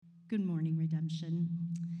Good morning, Redemption.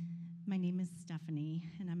 My name is Stephanie,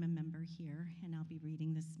 and I'm a member here, and I'll be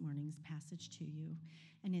reading this morning's passage to you.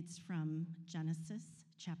 And it's from Genesis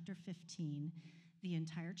chapter 15, the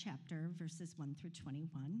entire chapter, verses 1 through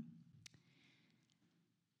 21.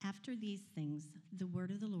 After these things, the word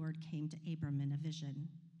of the Lord came to Abram in a vision.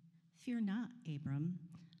 Fear not, Abram,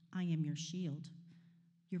 I am your shield.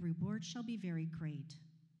 Your reward shall be very great.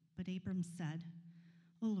 But Abram said,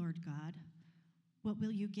 O Lord God, what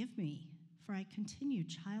will you give me? For I continue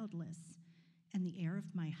childless, and the heir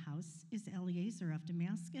of my house is Eliezer of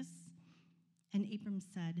Damascus. And Abram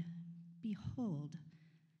said, Behold,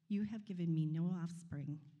 you have given me no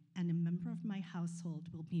offspring, and a member of my household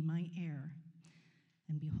will be my heir.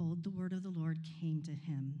 And behold, the word of the Lord came to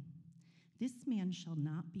him. This man shall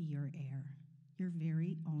not be your heir. Your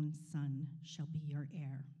very own son shall be your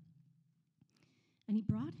heir. And he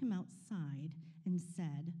brought him outside and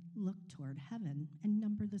said, Look toward heaven and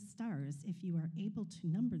number the stars, if you are able to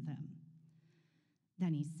number them.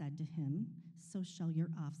 Then he said to him, So shall your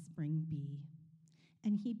offspring be.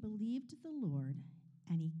 And he believed the Lord,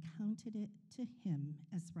 and he counted it to him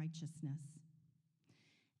as righteousness.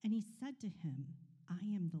 And he said to him, I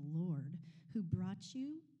am the Lord who brought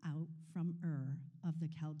you out from Ur of the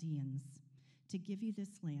Chaldeans to give you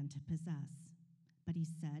this land to possess. But he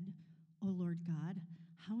said, O Lord God,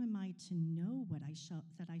 how am I to know that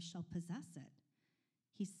I shall possess it?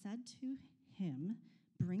 He said to him,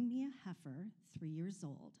 Bring me a heifer 3 years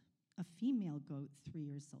old, a female goat 3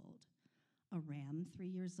 years old, a ram 3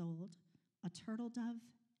 years old, a turtle dove,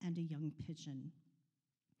 and a young pigeon.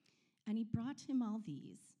 And he brought him all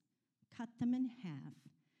these, cut them in half,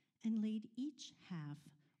 and laid each half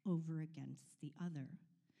over against the other.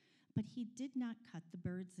 But he did not cut the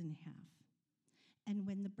birds in half. And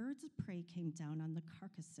when the birds of prey came down on the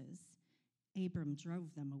carcasses, Abram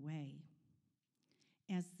drove them away.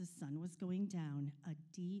 As the sun was going down, a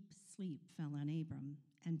deep sleep fell on Abram,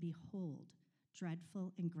 and behold,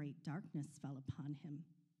 dreadful and great darkness fell upon him.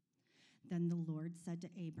 Then the Lord said to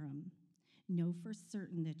Abram, Know for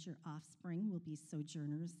certain that your offspring will be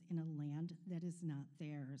sojourners in a land that is not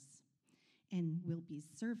theirs, and will be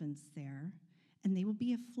servants there, and they will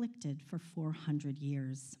be afflicted for 400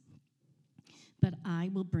 years. But I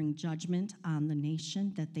will bring judgment on the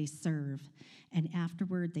nation that they serve, and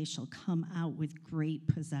afterward they shall come out with great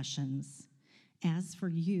possessions. As for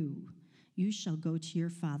you, you shall go to your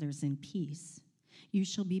fathers in peace. You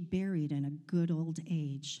shall be buried in a good old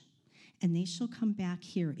age, and they shall come back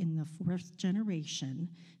here in the 4th generation,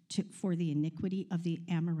 for the iniquity of the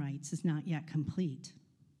Amorites is not yet complete.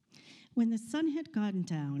 When the sun had gone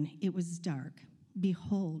down, it was dark.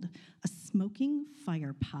 Behold, a smoking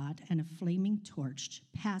fire pot and a flaming torch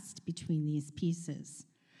passed between these pieces.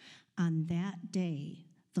 On that day,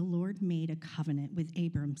 the Lord made a covenant with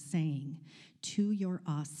Abram, saying, To your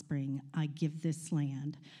offspring I give this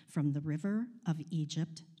land, from the river of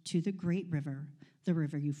Egypt to the great river, the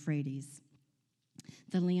river Euphrates,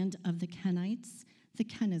 the land of the Kenites, the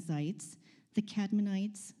Kenizzites, the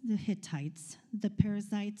Cadmonites, the Hittites, the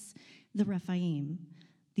Perizzites, the Rephaim,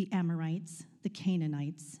 the Amorites, the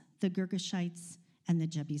Canaanites, the Girgashites, and the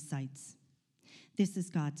Jebusites. This is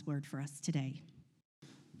God's word for us today.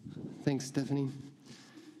 Thanks, Stephanie.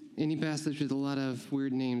 Any passage with a lot of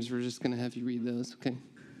weird names, we're just going to have you read those, okay?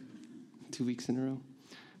 2 weeks in a row.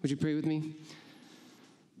 Would you pray with me?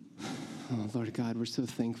 Oh, Lord God, we're so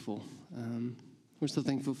thankful. We're so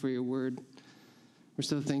thankful for your word. We're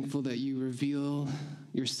so thankful that you reveal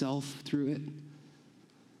yourself through it.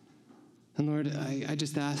 And Lord, I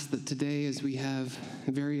just ask that today, as we have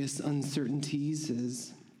various uncertainties,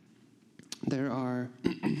 as there are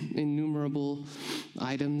innumerable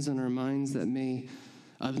items in our minds that may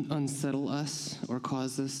unsettle us or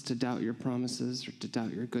cause us to doubt your promises or to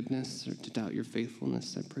doubt your goodness or to doubt your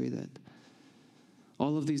faithfulness, I pray that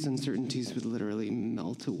all of these uncertainties would literally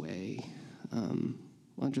melt away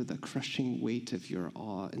under the crushing weight of your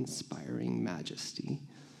awe-inspiring majesty.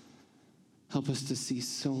 Help us to see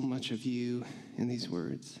so much of you in these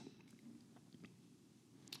words.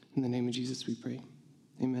 In the name of Jesus we pray.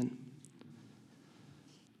 Amen.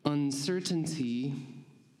 Uncertainty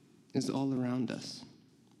is all around us.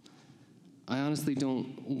 I honestly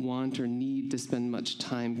don't want or need to spend much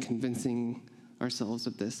time convincing ourselves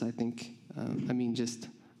of this. I think, just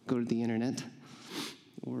go to the internet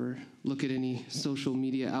or look at any social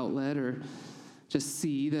media outlet or just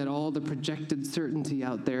see that all the projected certainty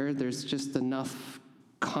out there, there's just enough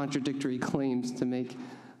contradictory claims to make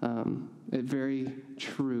it very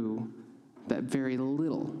true that very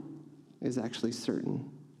little is actually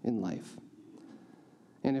certain in life.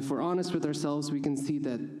 And if we're honest with ourselves, we can see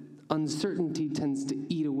that uncertainty tends to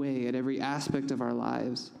eat away at every aspect of our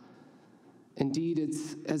lives. Indeed,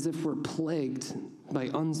 it's as if we're plagued by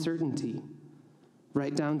uncertainty,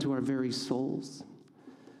 right down to our very souls.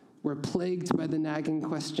 We're plagued by the nagging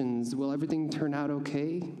questions: will everything turn out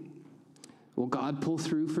okay? Will God pull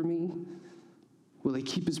through for me? Will he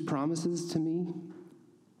keep his promises to me?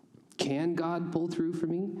 Can God pull through for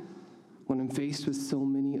me when I'm faced with so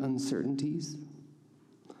many uncertainties?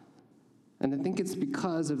 And I think it's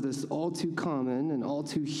because of this all too common and all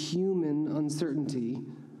too human uncertainty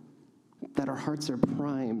that our hearts are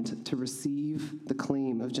primed to receive the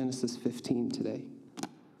claim of Genesis 15 today.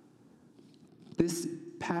 This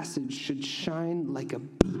passage should shine like a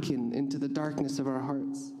beacon into the darkness of our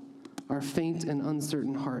hearts, our faint and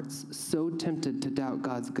uncertain hearts, so tempted to doubt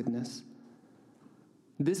God's goodness.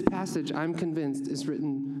 This passage, I'm convinced, is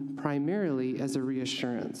written primarily as a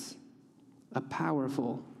reassurance, a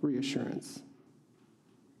powerful reassurance.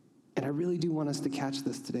 And I really do want us to catch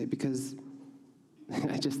this today because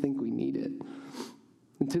I just think we need it.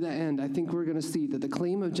 And to that end, I think we're going to see that the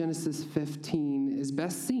claim of Genesis 15 is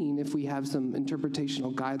best seen if we have some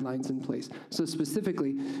interpretational guidelines in place. So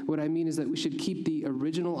specifically, what I mean is that we should keep the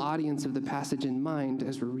original audience of the passage in mind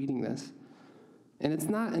as we're reading this. And it's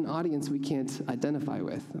not an audience we can't identify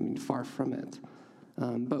with. I mean, far from it.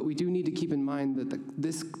 But we do need to keep in mind that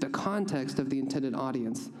the context of the intended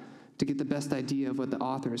audience to get the best idea of what the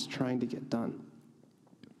author is trying to get done.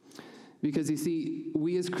 Because you see,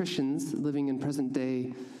 we as Christians living in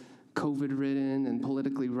present-day COVID-ridden and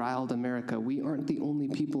politically riled America, we aren't the only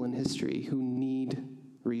people in history who need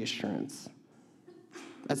reassurance.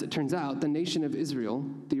 As it turns out, the nation of Israel,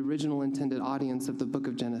 the original intended audience of the book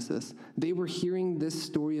of Genesis, they were hearing this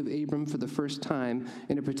story of Abram for the first time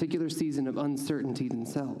in a particular season of uncertainty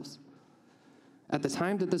themselves. At the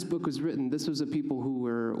time that this book was written, this was a people who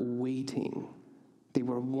were waiting. They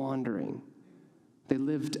were wandering. They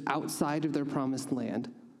lived outside of their promised land,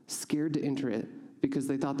 scared to enter it because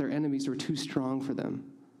they thought their enemies were too strong for them.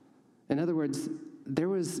 In other words, there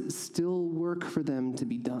was still work for them to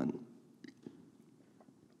be done.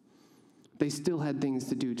 They still had things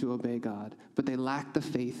to do to obey God, but they lacked the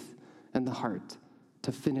faith and the heart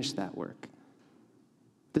to finish that work.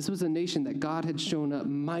 This was a nation that God had shown up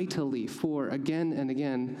mightily for again and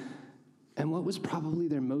again, and what was probably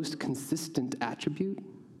their most consistent attribute?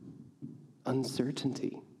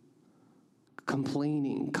 Uncertainty,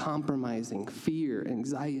 complaining, compromising, fear,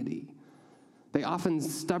 anxiety. They often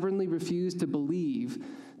stubbornly refused to believe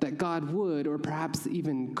that God would, or perhaps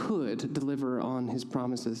even could, deliver on his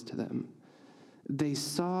promises to them. They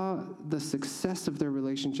saw the success of their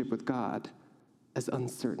relationship with God as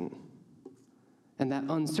uncertain. And that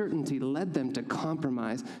uncertainty led them to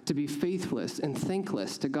compromise, to be faithless and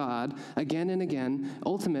thankless to God again and again.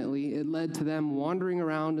 Ultimately, it led to them wandering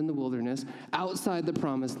around in the wilderness outside the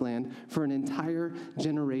promised land for an entire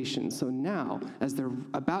generation. So now, as they're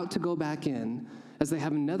about to go back in, as they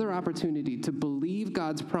have another opportunity to believe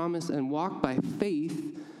God's promise and walk by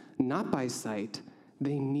faith, not by sight,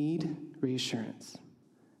 they need reassurance.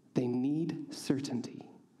 They need certainty.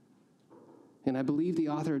 And I believe the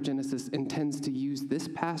author of Genesis intends to use this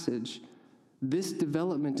passage, this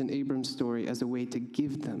development in Abram's story, as a way to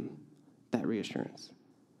give them that reassurance.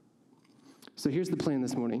 So here's the plan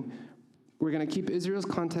this morning. We're going to keep Israel's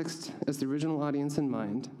context as the original audience in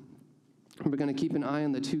mind. And we're going to keep an eye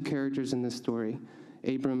on the two characters in this story,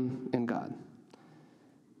 Abram and God.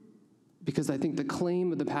 Because I think the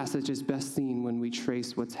claim of the passage is best seen when we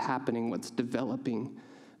trace what's happening, what's developing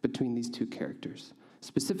between these two characters.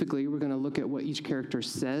 Specifically, we're going to look at what each character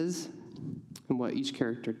says and what each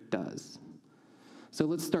character does. So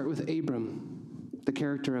let's start with Abram, the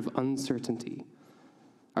character of uncertainty.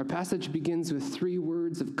 Our passage begins with 3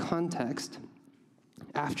 words of context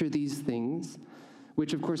after these things,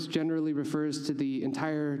 which of course generally refers to the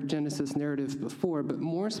entire Genesis narrative before, but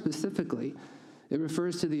more specifically, it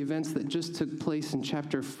refers to the events that just took place in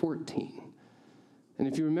chapter 14. And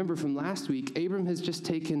if you remember from last week, Abram has just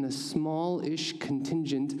taken a small-ish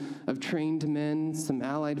contingent of trained men, some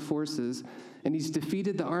allied forces, and he's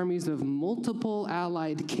defeated the armies of multiple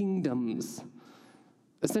allied kingdoms,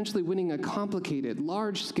 essentially winning a complicated,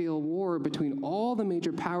 large-scale war between all the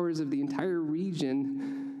major powers of the entire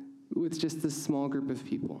region with just this small group of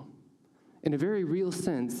people. In a very real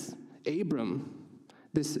sense, Abram,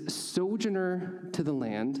 this sojourner to the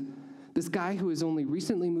land, this guy who has only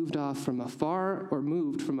recently moved from a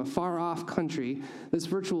far-off country, this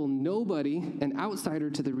virtual nobody, an outsider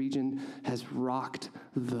to the region, has rocked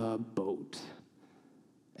the boat.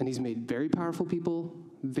 And he's made very powerful people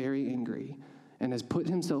very angry and has put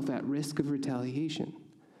himself at risk of retaliation.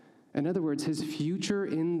 In other words, his future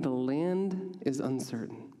in the land is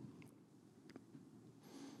uncertain.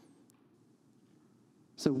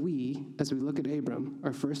 So we, as we look at Abram,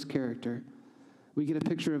 our first character, we get a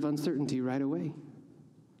picture of uncertainty right away.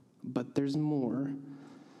 But there's more.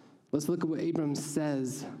 Let's look at what Abram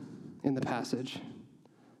says in the passage.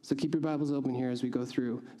 So keep your Bibles open here as we go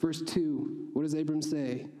through. Verse 2, what does Abram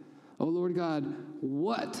say? "O Lord God,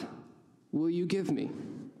 what will you give me?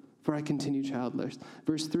 For I continue childless."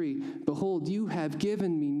 Verse 3, "Behold, you have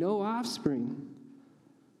given me no offspring."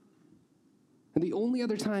 And the only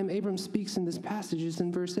other time Abram speaks in this passage is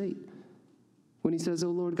in verse 8, when he says, "O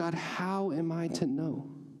Lord God, how am I to know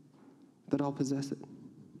that I'll possess it?"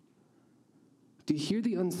 Do you hear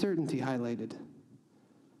the uncertainty highlighted?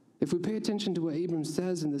 If we pay attention to what Abram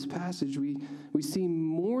says in this passage, we see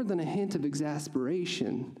more than a hint of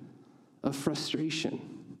exasperation, of frustration.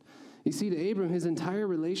 You see, to Abram, his entire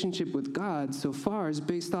relationship with God so far is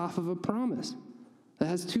based off of a promise that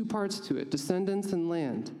has two parts to it, descendants and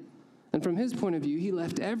land. And from his point of view, he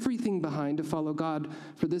left everything behind to follow God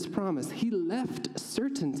for this promise. He left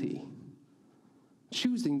certainty,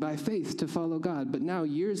 choosing by faith to follow God. But now,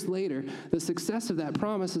 years later, the success of that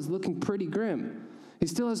promise is looking pretty grim. He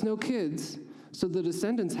still has no kids, so the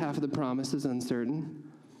descendants' half of the promise is uncertain.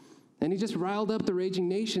 And he just riled up the raging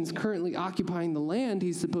nations currently occupying the land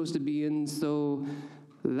he's supposed to be in, so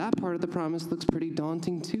that part of the promise looks pretty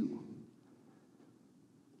daunting too.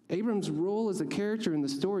 Abram's role as a character in the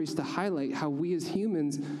story is to highlight how we as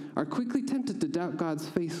humans are quickly tempted to doubt God's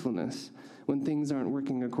faithfulness when things aren't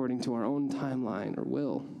working according to our own timeline or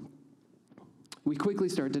will. We quickly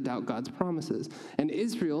start to doubt God's promises. And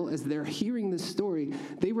Israel, as they're hearing this story,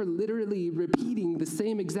 they were literally repeating the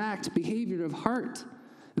same exact behavior of heart.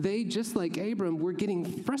 They, just like Abram, were getting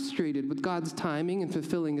frustrated with God's timing and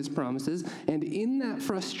fulfilling his promises. And in that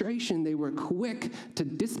frustration, they were quick to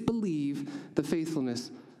disbelieve the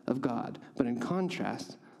faithfulness of God. But in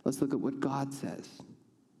contrast, let's look at what God says.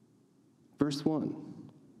 Verse 1,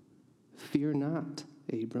 "Fear not,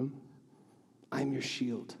 Abram, I'm your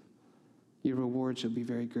shield. Your reward shall be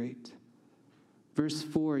very great." Verse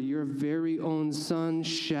 4, "Your very own son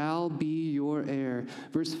shall be your heir."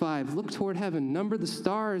 Verse 5, "Look toward heaven, number the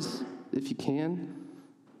stars if you can.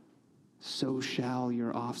 So shall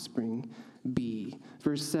your offspring be."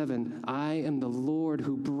 Verse 7, "I am the Lord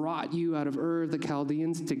who brought you out of Ur of the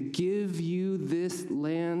Chaldeans to give you this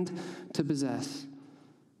land to possess."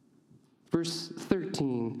 Verse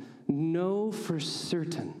 13, "Know for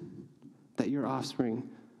certain that your offspring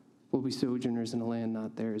will be sojourners in a land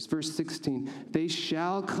not theirs." Verse 16, "They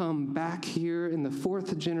shall come back here in the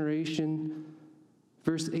fourth generation."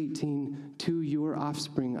 Verse 18, "To your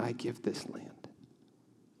offspring I give this land."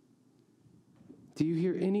 Do you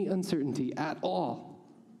hear any uncertainty at all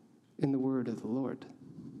in the word of the Lord?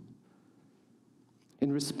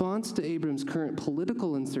 In response to Abram's current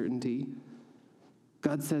political uncertainty,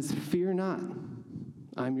 God says, "Fear not,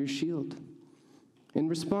 I'm your shield." In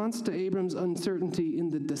response to Abram's uncertainty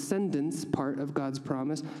in the descendants part of God's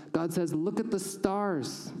promise, God says, "Look at the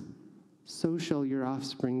stars, so shall your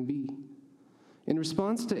offspring be." In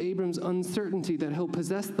response to Abram's uncertainty that he'll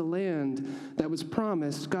possess the land that was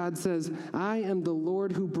promised, God says, "I am the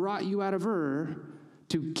Lord who brought you out of Ur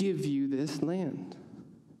to give you this land."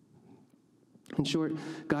 In short,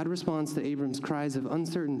 God responds to Abram's cries of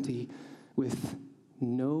uncertainty with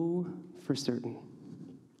 "know for certain."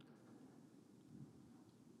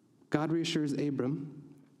 God reassures Abram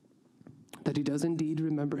that he does indeed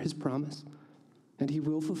remember his promise, and he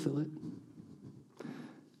will fulfill it.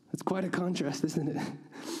 That's quite a contrast, isn't it?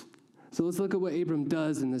 So let's look at what Abram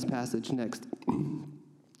does in this passage next.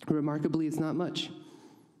 Remarkably, it's not much.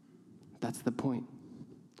 That's the point.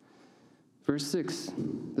 Verse 6,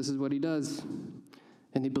 this is what he does.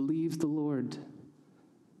 "And he believes the Lord,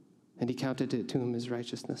 and he counted it to him as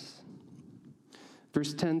righteousness."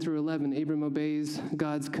 Verse 10 through 11, Abram obeys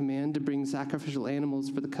God's command to bring sacrificial animals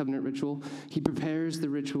for the covenant ritual. He prepares the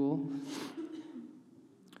ritual.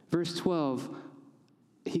 Verse 12,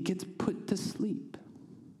 he gets put to sleep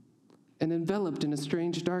and enveloped in a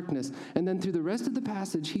strange darkness. And then through the rest of the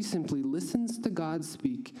passage, he simply listens to God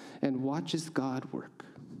speak and watches God work.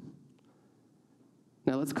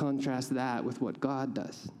 Now let's contrast that with what God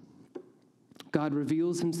does. God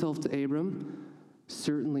reveals himself to Abram,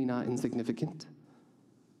 certainly not insignificant.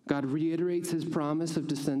 God reiterates his promise of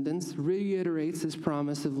descendants, reiterates his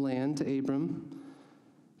promise of land to Abram.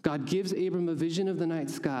 God gives Abram a vision of the night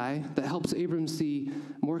sky that helps Abram see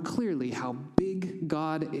more clearly how big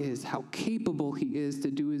God is, how capable he is to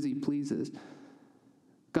do as he pleases.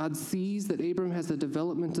 God sees that Abram has a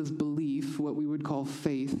development of belief, what we would call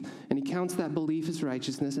faith, and he counts that belief as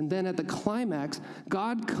righteousness. And then at the climax,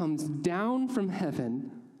 God comes down from heaven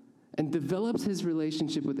and develops his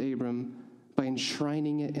relationship with Abram by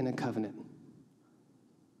enshrining it in a covenant.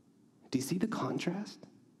 Do you see the contrast?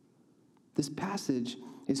 This passage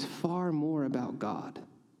is far more about God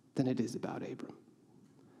than it is about Abram.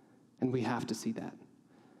 And we have to see that.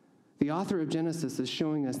 The author of Genesis is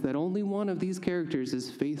showing us that only one of these characters is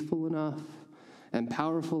faithful enough and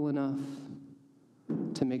powerful enough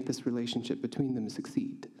to make this relationship between them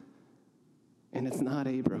succeed. And it's not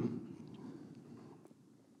Abram.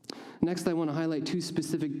 Next, I want to highlight two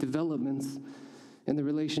specific developments in the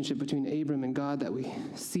relationship between Abram and God that we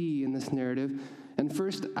see in this narrative. And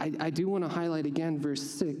first, I do want to highlight again verse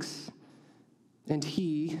 6. And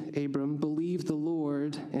he, Abram, believed the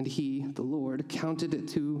Lord, and he, the Lord, counted it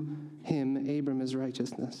to him, Abram, as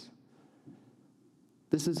righteousness.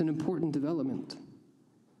 This is an important development.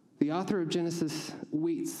 The author of Genesis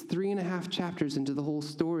waits 3.5 chapters into the whole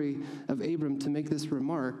story of Abram to make this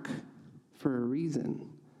remark for a reason.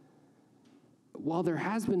 While there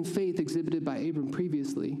has been faith exhibited by Abram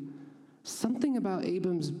previously, something about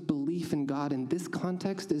Abram's belief in God in this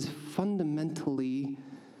context is fundamentally,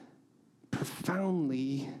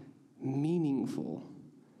 profoundly meaningful.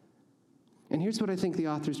 And here's what I think the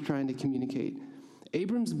author's trying to communicate.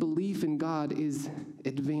 Abram's belief in God is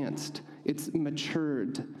advanced. It's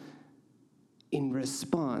matured in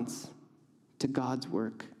response to God's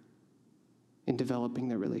work in developing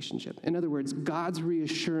their relationship. In other words, God's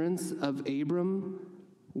reassurance of Abram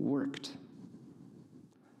worked.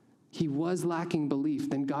 He was lacking belief,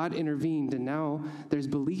 then God intervened, and now there's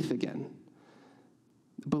belief again.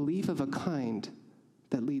 Belief of a kind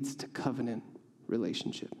that leads to covenant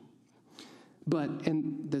relationship. But,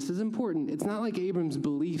 and this is important, it's not like Abram's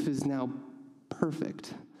belief is now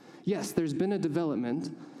perfect. Yes, there's been a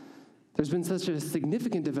development. There's been such a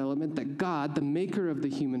significant development that God, the maker of the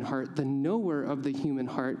human heart, the knower of the human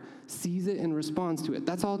heart, sees it and responds to it.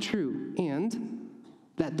 That's all true. And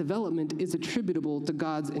that development is attributable to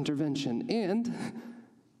God's intervention. And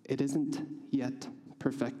it isn't yet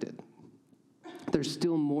perfected. There's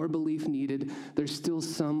still more belief needed. There's still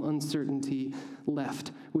some uncertainty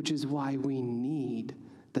left, which is why we need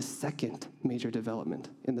the second major development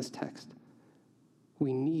in this text.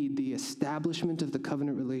 We need the establishment of the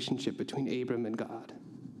covenant relationship between Abram and God.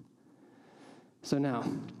 So now,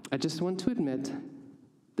 I just want to admit,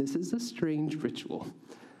 this is a strange ritual.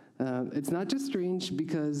 It's not just strange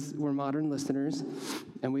because we're modern listeners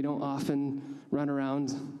and we don't often run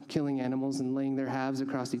around killing animals and laying their halves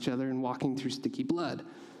across each other and walking through sticky blood.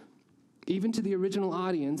 Even to the original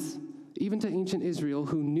audience, even to ancient Israel,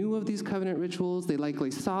 who knew of these covenant rituals, they likely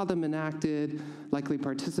saw them enacted, likely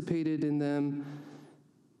participated in them.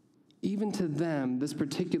 Even to them, this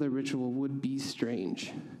particular ritual would be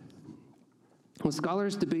strange. Well,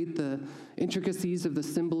 scholars debate the intricacies of the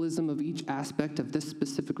symbolism of each aspect of this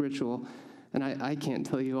specific ritual, and I can't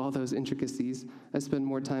tell you all those intricacies. I spend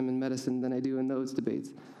more time in medicine than I do in those debates.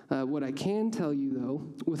 What I can tell you, though,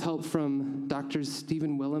 with help from Drs.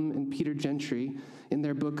 Stephen Willem and Peter Gentry in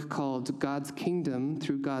their book called God's Kingdom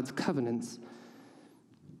Through God's Covenants,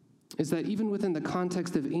 is that even within the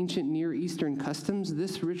context of ancient Near Eastern customs,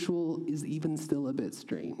 this ritual is even still a bit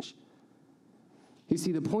strange. You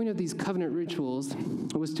see, the point of these covenant rituals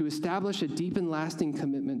was to establish a deep and lasting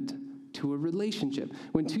commitment to a relationship.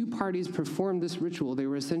 When two parties performed this ritual, they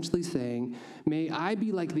were essentially saying, may I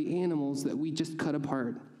be like the animals that we just cut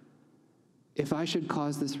apart if I should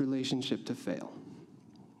cause this relationship to fail.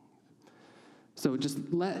 So just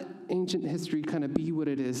let ancient history kind of be what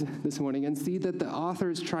it is this morning and see that the author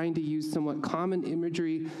is trying to use somewhat common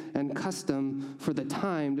imagery and custom for the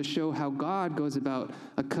time to show how God goes about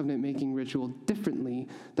a covenant-making ritual differently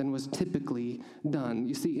than was typically done.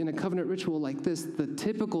 You see, in a covenant ritual like this, the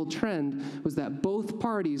typical trend was that both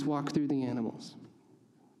parties walk through the animals.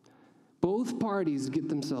 Both parties get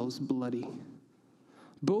themselves bloody.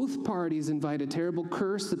 Both parties invite a terrible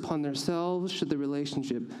curse upon themselves should the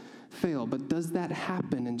relationship fail. But does that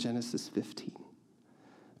happen in Genesis 15?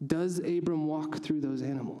 Does Abram walk through those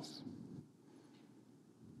animals?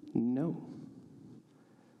 No.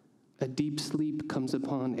 A deep sleep comes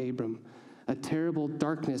upon Abram. A terrible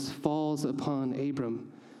darkness falls upon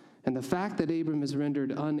Abram. And the fact that Abram is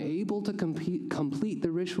rendered unable to complete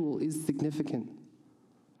the ritual is significant.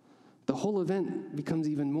 The whole event becomes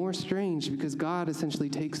even more strange because God essentially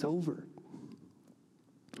takes over.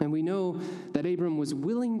 And we know that Abram was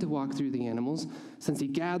willing to walk through the animals since he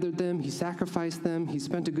gathered them, he sacrificed them, he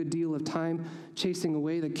spent a good deal of time chasing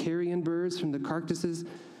away the carrion birds from the carcasses.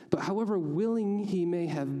 But however willing he may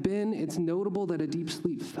have been, it's notable that a deep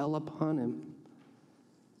sleep fell upon him.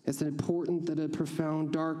 It's important that a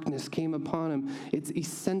profound darkness came upon him. It's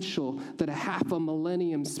essential that a half a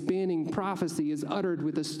millennium spanning prophecy is uttered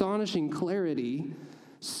with astonishing clarity,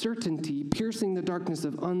 certainty, piercing the darkness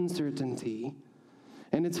of uncertainty.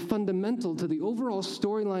 And it's fundamental to the overall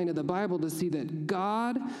storyline of the Bible to see that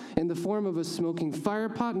God, in the form of a smoking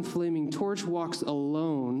firepot and flaming torch, walks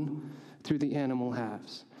alone through the animal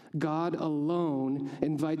halves. God alone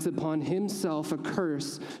invites upon himself a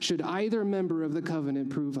curse should either member of the covenant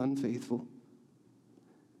prove unfaithful.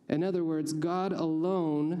 In other words, God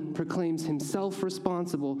alone proclaims himself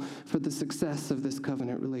responsible for the success of this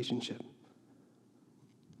covenant relationship.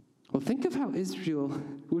 Well, think of how Israel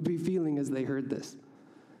would be feeling as they heard this.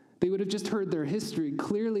 They would have just heard their history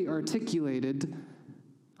clearly articulated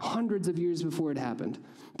hundreds of years before it happened.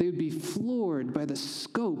 They would be floored by the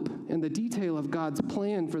scope and the detail of God's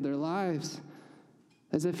plan for their lives,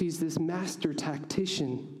 as if he's this master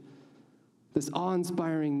tactician, this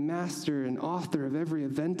awe-inspiring master and author of every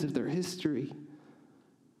event of their history.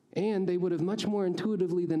 And they would have much more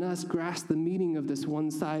intuitively than us grasped the meaning of this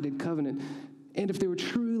one-sided covenant. And if they were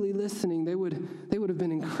truly listening, they would have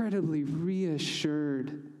been incredibly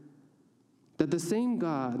reassured that the same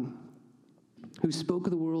God who spoke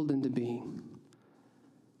the world into being,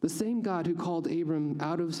 the same God who called Abram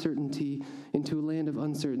out of certainty into a land of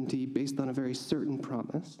uncertainty based on a very certain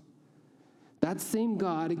promise, that same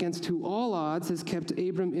God against who all odds has kept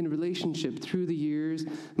Abram in relationship through the years,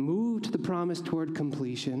 moved the promise toward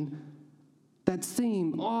completion, that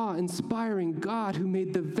same awe-inspiring God who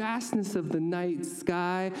made the vastness of the night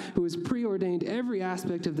sky, who has preordained every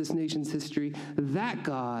aspect of this nation's history, that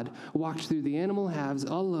God walked through the animal halves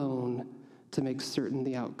alone to make certain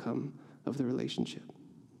the outcome of the relationship.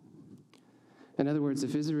 In other words,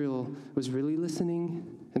 if Israel was really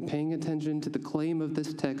listening and paying attention to the claim of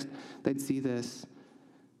this text, they'd see this: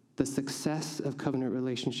 the success of covenant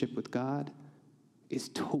relationship with God is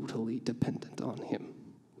totally dependent on him.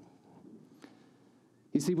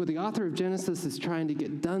 You see, what the author of Genesis is trying to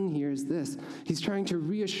get done here is this. He's trying to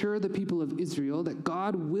reassure the people of Israel that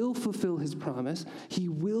God will fulfill his promise. He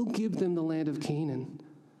will give them the land of Canaan.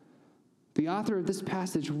 The author of this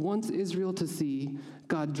passage wants Israel to see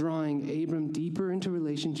God drawing Abram deeper into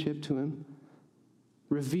relationship to him,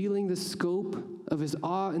 revealing the scope of his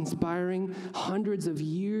awe-inspiring, hundreds of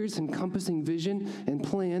years encompassing vision and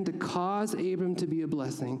plan to cause Abram to be a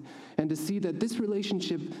blessing, and to see that this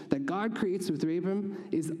relationship that God creates with Abram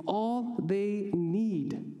is all they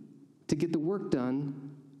need to get the work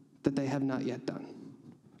done that they have not yet done.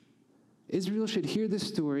 Israel should hear this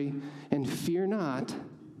story and fear not,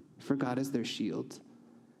 for God is their shield.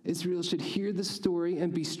 Israel should hear the story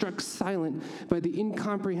and be struck silent by the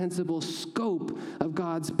incomprehensible scope of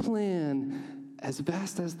God's plan, as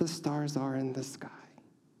vast as the stars are in the sky.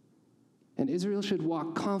 And Israel should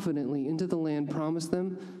walk confidently into the land promised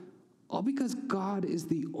them, all because God is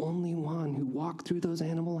the only one who walked through those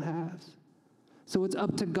animal halves. So it's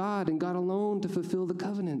up to God and God alone to fulfill the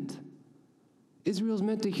covenant. Israel's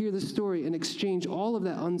meant to hear the story and exchange all of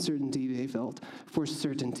that uncertainty they felt for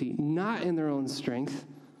certainty, not in their own strength.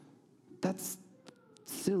 That's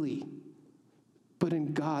silly, but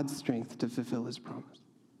in God's strength to fulfill his promise.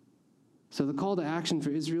 So the call to action for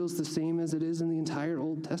Israel is the same as it is in the entire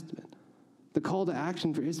Old Testament. The call to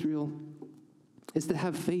action for Israel is to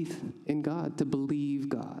have faith in God, to believe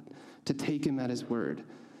God, to take him at his word.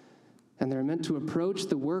 And they're meant to approach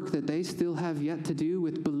the work that they still have yet to do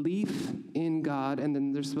with belief in God, and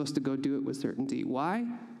then they're supposed to go do it with certainty. Why?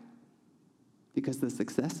 Because the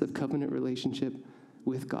success of covenant relationship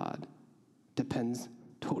with God depends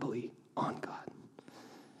totally on God.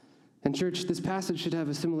 And church, this passage should have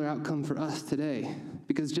a similar outcome for us today,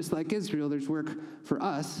 because just like Israel, there's work for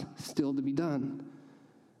us still to be done.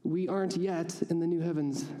 We aren't yet in the new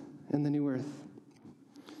heavens and the new earth.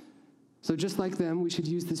 So just like them, we should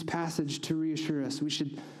use this passage to reassure us. We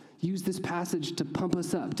should use this passage to pump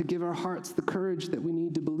us up, to give our hearts the courage that we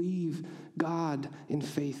need to believe God in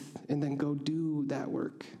faith and then go do that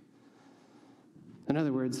work. In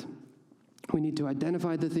other words, we need to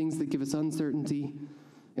identify the things that give us uncertainty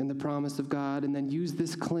in the promise of God, and then use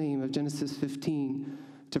this claim of Genesis 15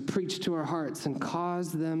 to preach to our hearts and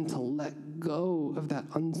cause them to let go of that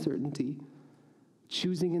uncertainty,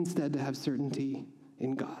 choosing instead to have certainty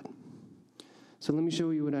in God. So let me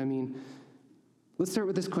show you what I mean. Let's start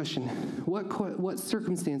with this question. What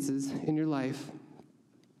circumstances in your life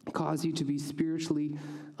cause you to be spiritually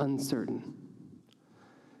uncertain?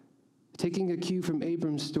 Taking a cue from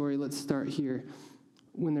Abram's story, let's start here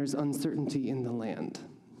when there's uncertainty in the land.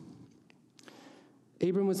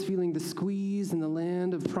 Abram was feeling the squeeze in the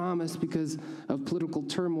land of promise because of political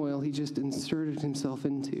turmoil he just inserted himself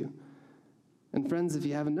into. And friends, if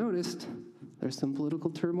you haven't noticed, there's some political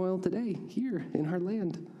turmoil today here in our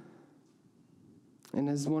land. And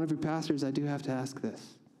as one of your pastors, I do have to ask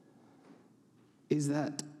this. Is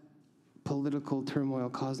that political turmoil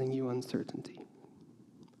causing you uncertainty?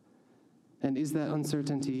 And is that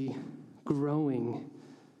uncertainty growing?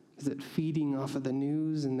 Is it feeding off of the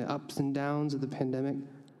news and the ups and downs of the pandemic?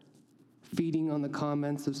 Feeding on the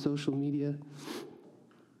comments of social media?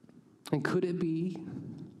 And could it be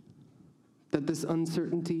that this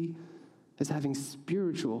uncertainty is having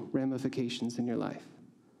spiritual ramifications in your life?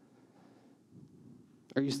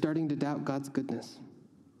 Are you starting to doubt God's goodness,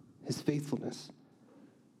 his faithfulness,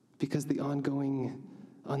 because the ongoing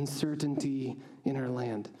uncertainty in our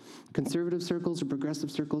land? Conservative circles or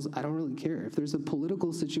progressive circles, I don't really care. If there's a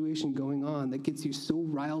political situation going on that gets you so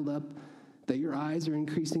riled up that your eyes are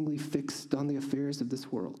increasingly fixed on the affairs of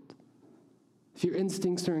this world, if your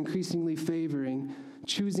instincts are increasingly favoring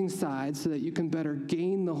choosing sides so that you can better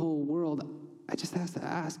gain the whole world, I just have to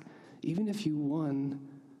ask, even if you won,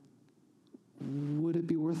 would it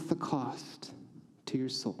be worth the cost to your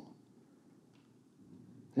soul?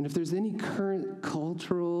 And if there's any current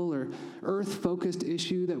cultural or earth-focused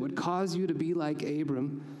issue that would cause you to be like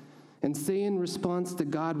Abram and say in response to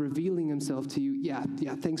God revealing himself to you, yeah,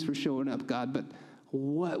 thanks for showing up, God, but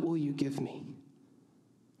what will you give me?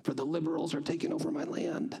 For the liberals are taking over my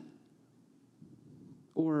land.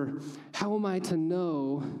 Or how am I to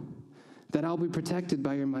know that I'll be protected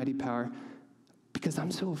by your mighty power? Because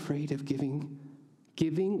I'm so afraid of giving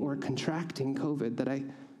or contracting COVID that I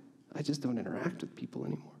just don't interact with people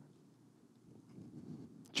anymore.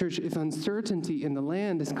 Church, if uncertainty in the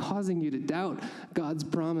land is causing you to doubt God's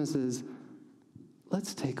promises,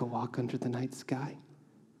 let's take a walk under the night sky.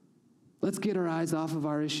 Let's get our eyes off of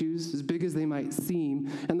our issues, as big as they might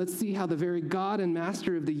seem, and let's see how the very God and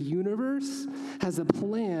master of the universe has a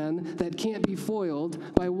plan that can't be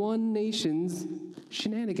foiled by one nation's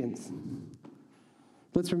shenanigans.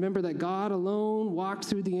 Let's remember that God alone walked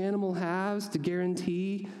through the animal halves to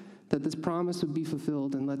guarantee that this promise would be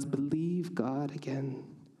fulfilled, and let's believe God again.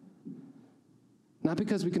 Not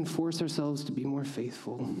because we can force ourselves to be more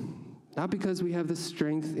faithful, not because we have the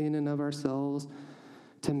strength in and of ourselves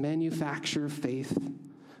to manufacture faith,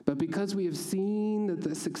 but because we have seen that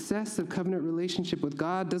the success of covenant relationship with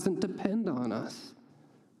God doesn't depend on us.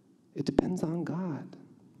 It depends on God.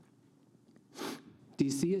 Do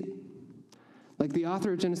you see it? Like the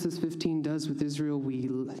author of Genesis 15 does with Israel,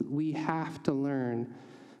 we have to learn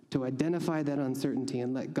to identify that uncertainty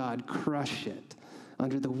and let God crush it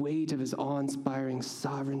under the weight of his awe-inspiring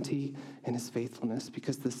sovereignty and his faithfulness,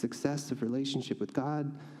 because the success of relationship with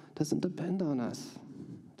God doesn't depend on us.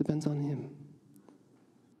 It depends on him.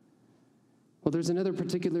 Well, there's another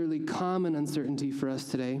particularly common uncertainty for us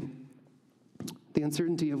today, the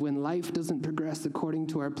uncertainty of when life doesn't progress according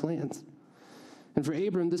to our plans. And for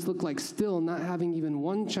Abram, this looked like still not having even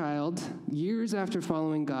one child years after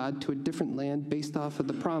following God to a different land based off of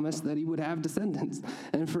the promise that he would have descendants.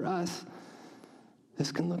 And for us,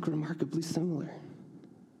 this can look remarkably similar.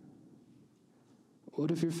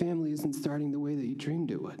 What if your family isn't starting the way that you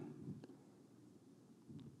dreamed it would?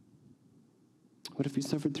 What if you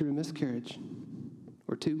suffered through a miscarriage,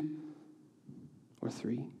 or 2, or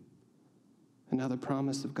 3, and now the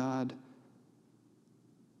promise of God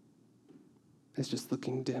is just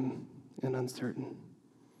looking dim and uncertain?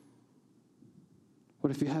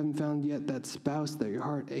 What if you haven't found yet that spouse that your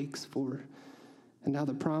heart aches for, and now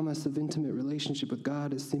the promise of intimate relationship with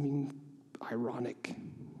God is seeming ironic?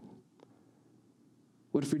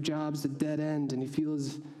 What if your job's a dead end and you feel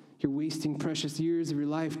as you're wasting precious years of your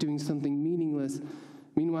life doing something meaningless?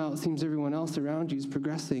 Meanwhile, it seems everyone else around you is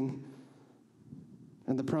progressing,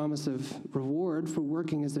 and the promise of reward for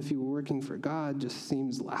working as if you were working for God just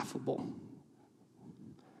seems laughable.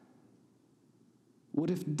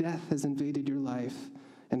 What if death has invaded your life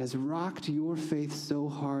and has rocked your faith so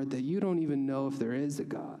hard that you don't even know if there is a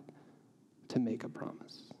God to make a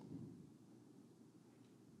promise?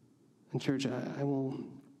 And church, I'll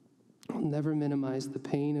never minimize the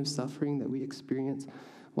pain of suffering that we experience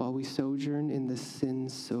while we sojourn in this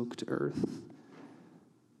sin-soaked earth,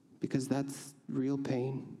 because that's real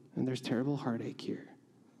pain, and there's terrible heartache here.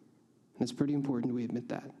 And it's pretty important we admit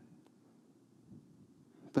that.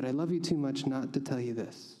 But I love you too much not to tell you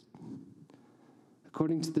this.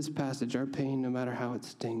 According to this passage, our pain, no matter how it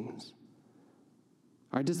stings,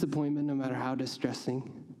 our disappointment, no matter how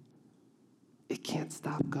distressing, it can't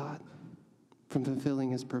stop God from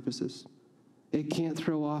fulfilling his purposes. It can't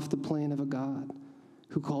throw off the plan of a God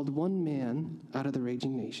who called one man out of the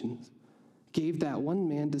raging nations, gave that one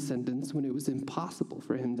man descendants when it was impossible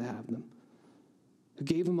for him to have them, who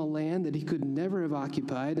gave him a land that he could never have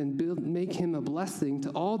occupied and make him a blessing to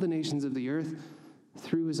all the nations of the earth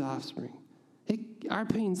through his offspring. Our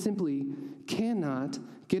pain simply cannot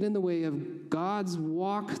get in the way of God's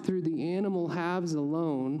walk through the animal halves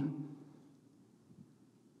alone,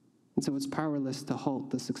 and so it's powerless to halt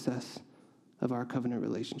the success of our covenant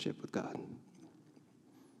relationship with God.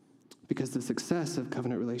 Because the success of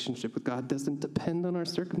covenant relationship with God doesn't depend on our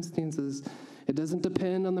circumstances. It doesn't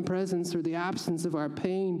depend on the presence or the absence of our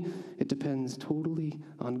pain. It depends totally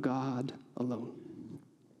on God alone.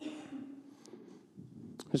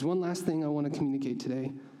 There's one last thing I want to communicate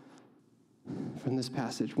today from this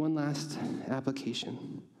passage, one last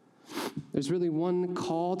application. There's really one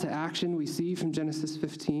call to action we see from Genesis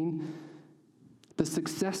 15. The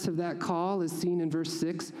success of that call is seen in verse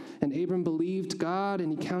 6, and Abram believed God,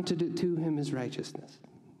 and he counted it to him as righteousness.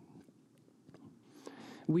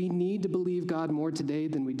 We need to believe God more today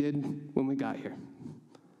than we did when we got here.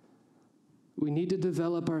 We need to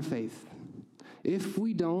develop our faith. If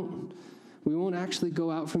we don't, we won't actually go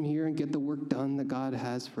out from here and get the work done that God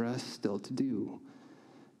has for us still to do.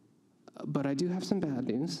 But I do have some bad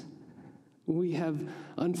news. We have,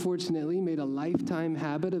 unfortunately, made a lifetime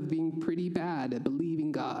habit of being pretty bad at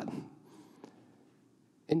believing God.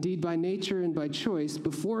 Indeed, by nature and by choice,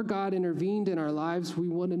 before God intervened in our lives, we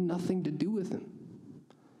wanted nothing to do with him.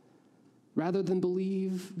 Rather than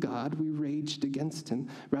believe God, we raged against him.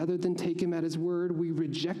 Rather than take him at his word, we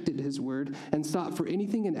rejected his word and sought for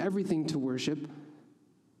anything and everything to worship,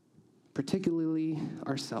 particularly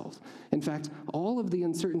ourselves. In fact, all of the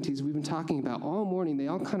uncertainties we've been talking about all morning, they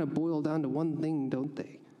all kind of boil down to one thing, don't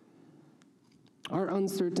they? Our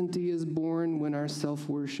uncertainty is born when our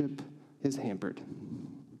self-worship is hampered.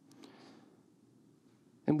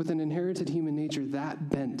 And with an inherited human nature that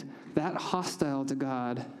bent, that hostile to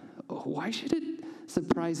God, why should it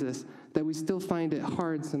surprise us that we still find it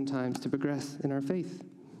hard sometimes to progress in our faith,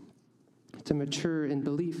 to mature in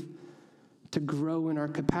belief, to grow in our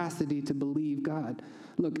capacity to believe God?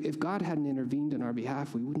 Look, if God hadn't intervened on our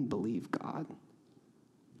behalf, we wouldn't believe God.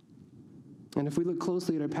 And if we look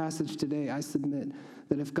closely at our passage today, I submit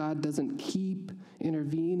that if God doesn't keep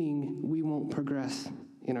intervening, we won't progress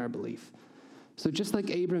in our belief. So just like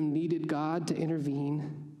Abram needed God to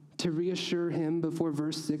intervene, to reassure him before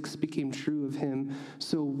verse 6 became true of him,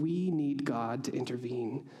 so we need God to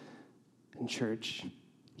intervene. And church,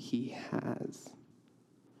 he has.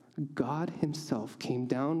 God himself came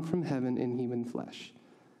down from heaven in human flesh.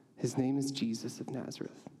 His name is Jesus of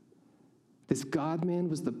Nazareth. This God-man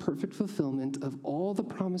was the perfect fulfillment of all the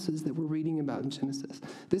promises that we're reading about in Genesis.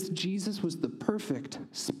 This Jesus was the perfect,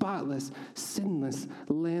 spotless, sinless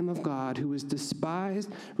Lamb of God who was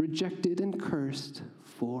despised, rejected, and cursed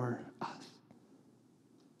for us.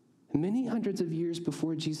 Many hundreds of years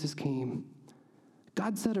before Jesus came,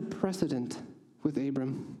 God set a precedent with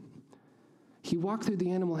Abram. He walked through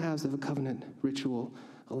the animal halves of a covenant ritual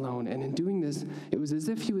alone. And in doing this, it was as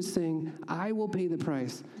if he was saying, I will pay the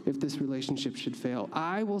price if this relationship should fail.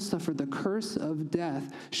 I will suffer the curse of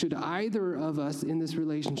death should either of us in this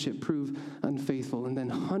relationship prove unfaithful. And then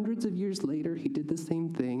hundreds of years later, he did the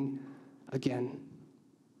same thing again,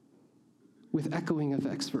 with echoing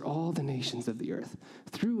effects for all the nations of the earth.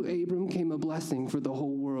 Through Abram came a blessing for the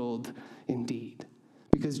whole world indeed,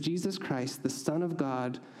 because Jesus Christ, the Son of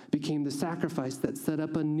God, became the sacrifice that set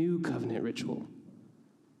up a new covenant ritual.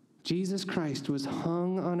 Jesus Christ was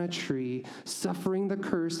hung on a tree, suffering the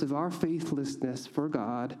curse of our faithlessness for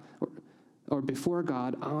God, or before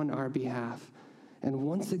God on our behalf. And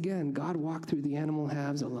once again, God walked through the animal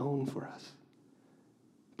halves alone for us,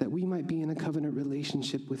 that we might be in a covenant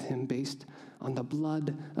relationship with him based on the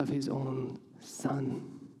blood of his own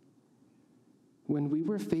Son. When we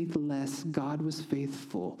were faithless, God was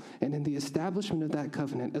faithful. And in the establishment of that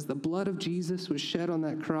covenant, as the blood of Jesus was shed on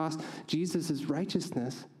that cross, Jesus'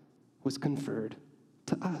 righteousness was conferred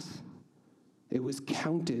to us. It was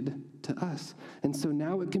counted to us. And so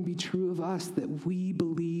now it can be true of us that we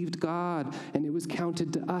believed God, and it was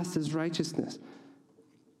counted to us as righteousness.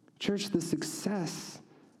 Church, the success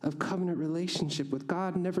of covenant relationship with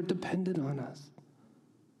God never depended on us.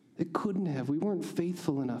 It couldn't have. We weren't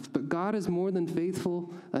faithful enough. But God is more than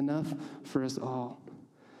faithful enough for us all.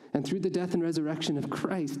 And through the death and resurrection of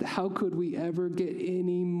Christ, how could we ever get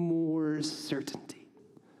any more certainty?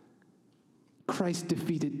 Christ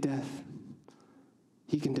defeated death.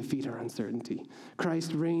 He can defeat our uncertainty.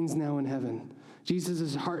 Christ reigns now in heaven.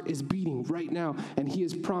 Jesus' heart is beating right now, and he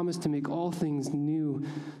has promised to make all things new.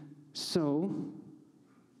 So,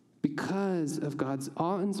 because of God's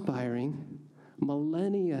awe-inspiring,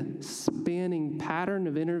 millennia-spanning pattern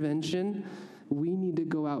of intervention, we need to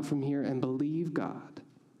go out from here and believe God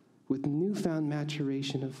with newfound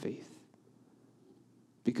maturation of faith.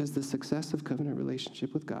 Because the success of covenant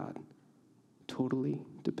relationship with God totally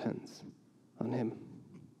depends on him.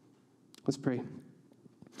 Let's pray.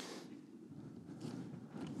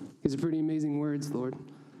 These are pretty amazing words, Lord.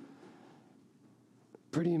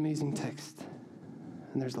 Pretty amazing text.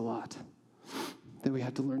 And there's a lot that we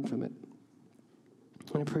have to learn from it.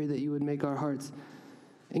 And I pray that you would make our hearts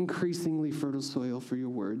increasingly fertile soil for your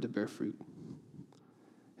word to bear fruit.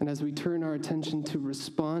 And as we turn our attention to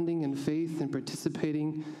responding in faith and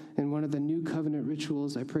participating in one of the new covenant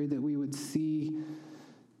rituals, I pray that we would see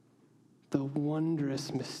the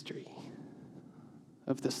wondrous mystery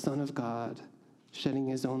of the Son of God shedding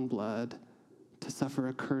his own blood to suffer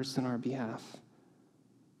a curse in our behalf,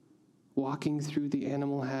 walking through the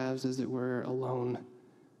animal halves, as it were, alone,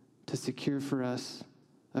 to secure for us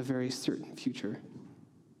a very certain future.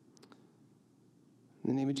 In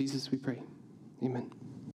the name of Jesus we pray. Amen.